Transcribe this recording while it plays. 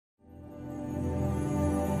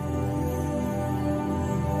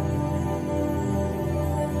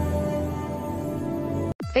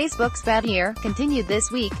Facebook's bad year continued this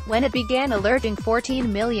week, when it began alerting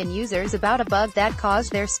 14 million users about a bug that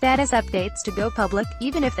caused their status updates to go public,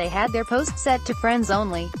 even if they had their posts set to friends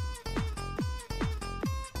only.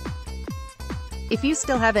 If you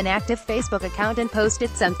still have an active Facebook account and posted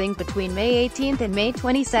something between May 18th and May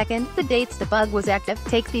 22nd, the dates the bug was active,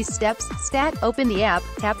 take these steps. Open the app,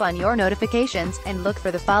 tap on your notifications, and look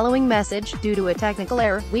for the following message. Due to a technical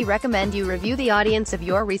error, we recommend you review the audience of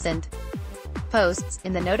your recent posts.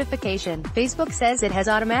 In the notification, Facebook says it has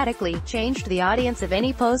automatically changed the audience of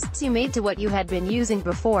any posts you made to what you had been using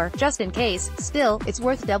before. Just in case, still, it's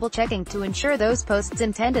worth double-checking to ensure those posts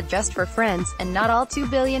intended just for friends, and not all 2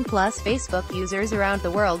 billion plus Facebook users around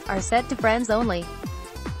the world, are set to friends only.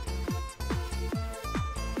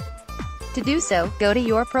 To do so, go to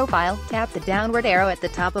your profile, tap the downward arrow at the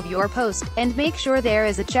top of your post, and make sure there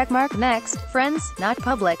is a checkmark next, Friends, Not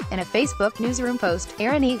Public. In a Facebook newsroom post,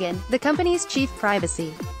 Aaron Egan, the company's chief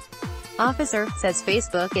privacy officer, says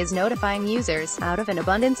Facebook is notifying users, out of an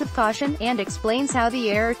abundance of caution, and explains how the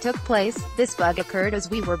error took place. This bug occurred as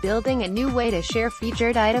we were building a new way to share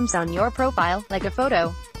featured items on your profile, like a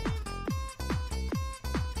photo.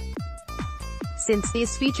 Since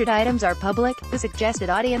these featured items are public, the suggested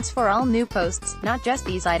audience for all new posts, not just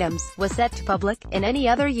these items, was set to public. In any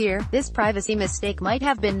other year, this privacy mistake might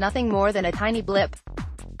have been nothing more than a tiny blip.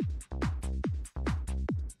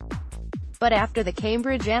 But after the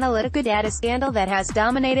Cambridge Analytica data scandal that has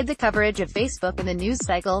dominated the coverage of Facebook in the news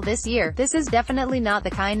cycle this year, this is definitely not the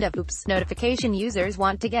kind of oops notification users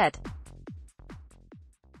want to get.